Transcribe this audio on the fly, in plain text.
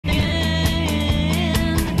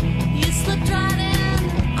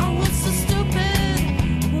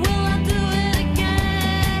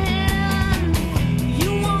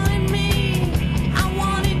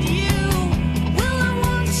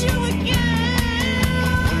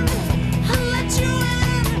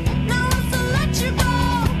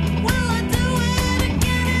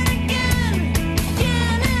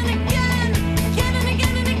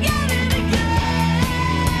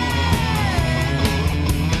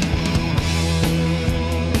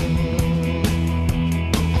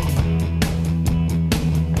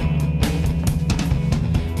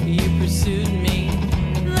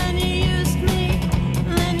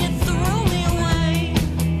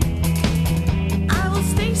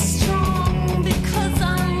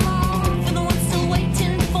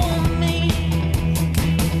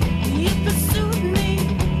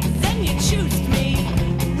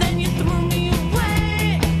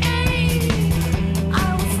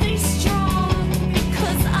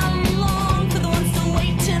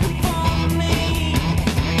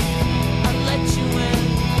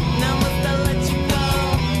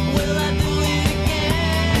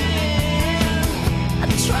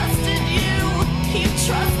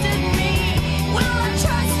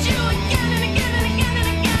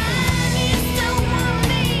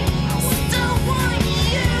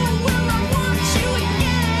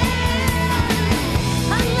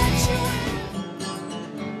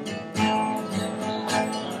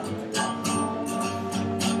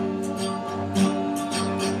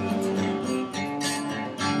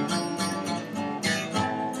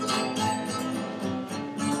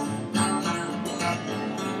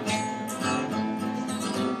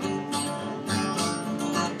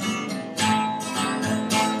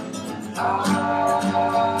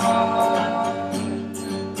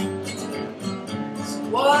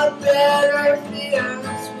What better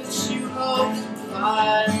fears which you hope to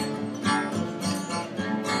find?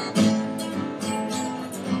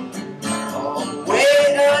 Oh,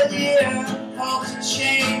 wait a year, hope to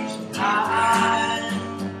change your mind.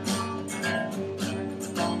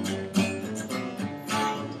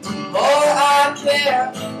 The more I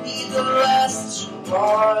care, the less you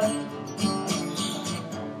want.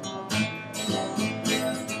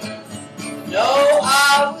 No,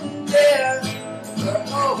 I wouldn't dare for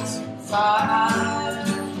hope to find.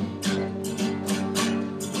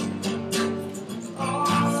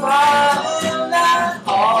 Finding that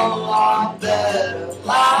all our better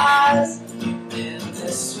lies in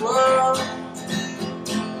this world.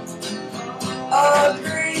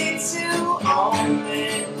 Agree to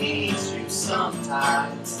only need you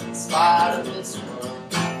sometimes in spite of this world.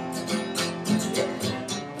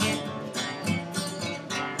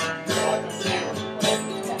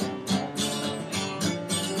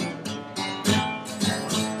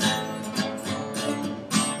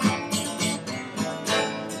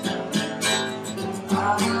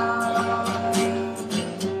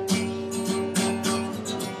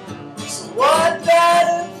 So what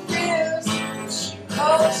better fears which you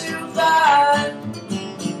hope to find?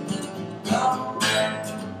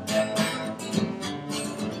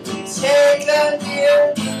 Take a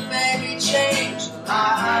year, maybe change your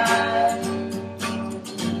mind.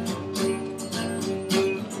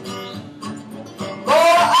 The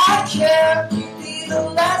more I care, the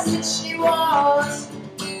less that she wants.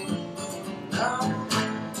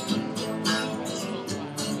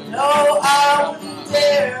 No, I wouldn't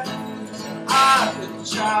dare. I could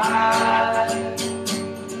try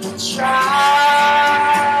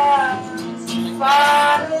to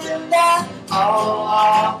find that all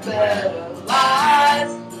our better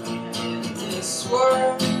lies in this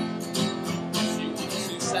world.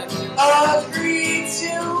 Agree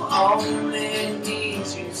to only need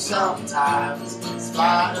you sometimes in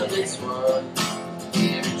spite of this world.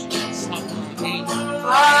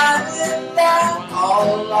 Finding that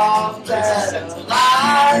all our better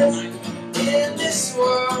lies in this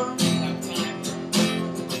world.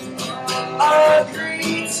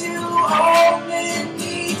 Agree to only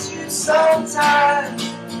need you sometimes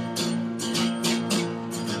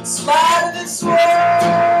in spite of this world.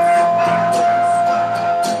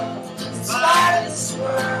 In spite of this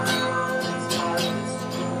world.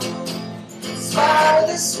 In spite of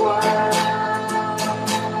this world.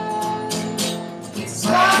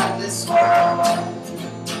 This world.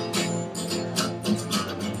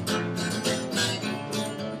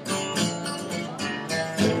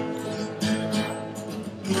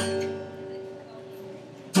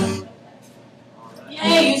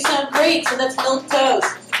 Yay, you sound great. So that's Milk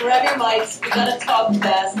Toast. Grab your mics. We gotta talk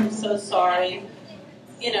fast. I'm so sorry.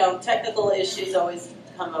 You know, technical issues always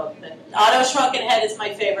come up. And Otto Shrunken Head is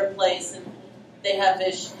my favorite place, and they have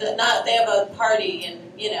they have a party,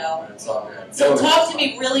 and you know. It's all good. So talk to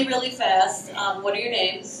me really, really fast. What are your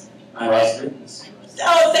names? I'm Rusty.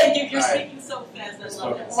 Oh, thank you. You're All right. speaking so fast. I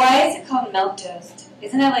love it. Why is it called milk toast?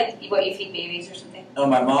 Isn't that like what you feed babies or something? No,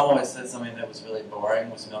 my mom always said something that was really boring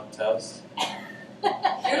was milk toast.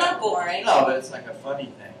 You're not boring. No, but it's like a funny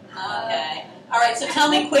thing. Okay. All right. So tell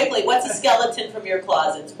me quickly, what's a skeleton from your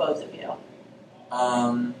closets, both of you?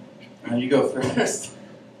 You go first.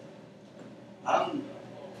 I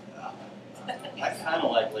kind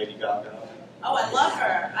of like Lady Gaga. Oh, I love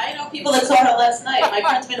her. I know people that saw her last night. My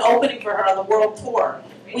friend's been opening for her on the world tour.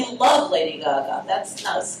 We love Lady Gaga. That's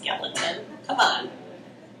not a skeleton. Come on.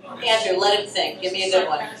 Andrew, let him think. Give me a good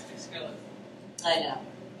one. I know.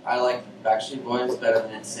 I like Backstreet Boys better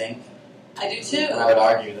than NSYNC. I do too. And I would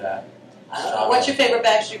argue that. I don't know. What's your favorite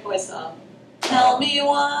Backstreet Boys song? Tell me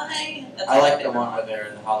why. That's I my like the favorite. one where they're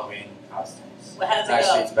in the Halloween costumes. Well, how does it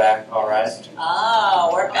Backstreet's go? Back, alright. Oh,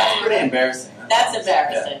 we're That's back. pretty embarrassing. That's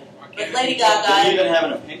embarrassing. But Lady Do you Gaga. even have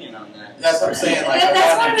an opinion on that? That's what I'm saying. Like, I've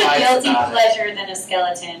That's gotten more of a advice guilty about it. pleasure than a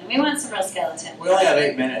skeleton. We want some real skeleton. We only have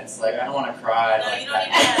 8 minutes. Like, I don't want to cry. No, like you don't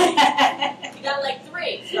that. even have. You got like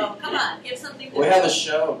 3, so come on, give something to We have a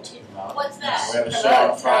show tomorrow. What's that? We have a show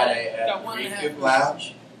on Friday at Recoup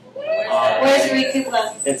Lounge. Where's Recoup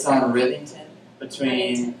Lounge? It's on Rivington,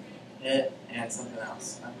 between it and something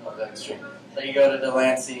else. I don't know that street. So you go to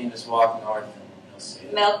Delancey and just walk north and you'll see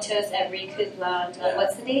it. Milk toast at Recoup Lounge. Yeah.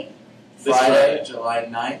 What's the date? Friday, July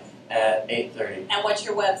 9th at 8:30. And what's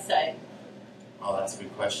your website? Oh, that's a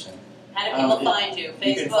good question. How do people find you? Facebook,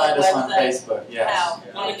 You can find us on website? Facebook, yes.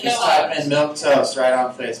 How? Just type in Milk Toast right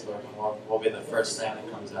on Facebook and we'll be the first thing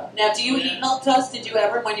that comes up. Now, do you eat milk toast? Did you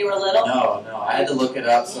ever when you were little? No, I had to look it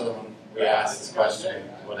up so when we asked this question,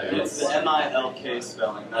 what it It's is. the MILK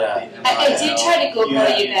spelling, not Yeah. the MIL. I did try to Google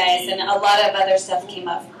you guys, and a lot of other stuff came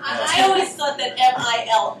up. I always thought that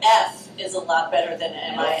MILF is a lot better than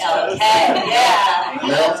MILK. Yeah.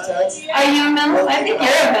 Milk Toast? Are you a Mel? I think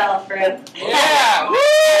you're a Mel fruit. Yeah!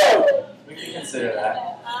 Woo! We can consider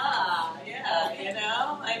that. Yeah, you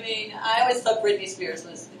know? I mean, I always thought Britney Spears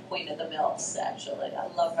was the queen of the milfs, actually. I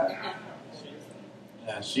love her.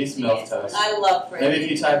 Yeah, she's Milk Toast. I love Britney. Maybe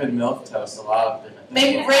if you type in Milk Toast, a lot of different things.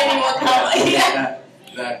 Maybe Britney will come. Yeah,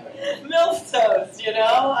 exactly. Milk toast, you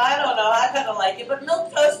know? I don't know. I kind of like it. But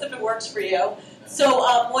milk toast if it works for you. So,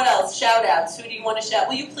 what else? Shout outs. Who do you want to shout?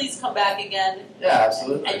 Will you please come back again? Yeah,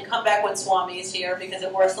 absolutely. And come back when Swami is here because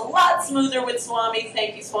it works a lot smoother with Swami.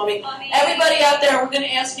 Thank you, Swami. Everybody out there, we're going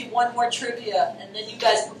to ask you one more trivia, and then you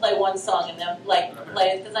guys can play one song and then play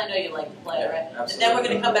it because I know you like to play it, right? Absolutely. And then we're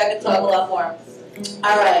going to come back and talk a lot more.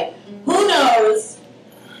 All right. Who knows?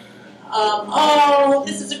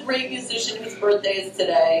 This is a great musician whose birthday is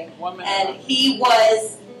today, and he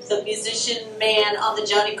was the musician man on the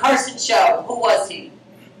Johnny Carson show. Who was he?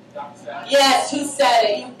 Yes, who said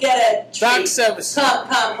it? You get a treat. Doc Severs.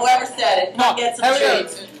 Come, whoever said it, come get some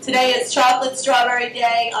treats. Today is Chocolate Strawberry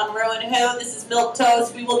Day on Ruin Who. This is Milk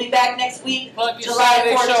Toast. We will be back next week, Plug your July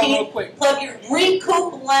Saturday show real 14th. quick. Plug your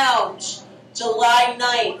Recoup Lounge, July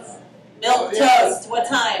 9th. Milk Toast. What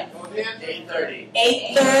time? 8:30.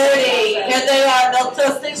 8:30. Here they are, Milk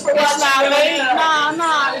Toast. Thanks for watching. It's not late.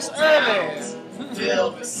 Nah, it's early.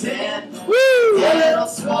 Filled with sin, Woo! it'll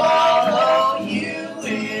swallow you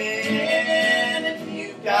in. If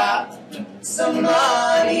you got some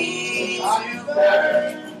money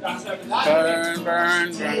to burn,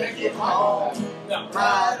 Burn. take it home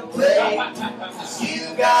right away. 'Cause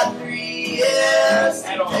you got 3 years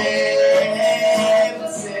to pay.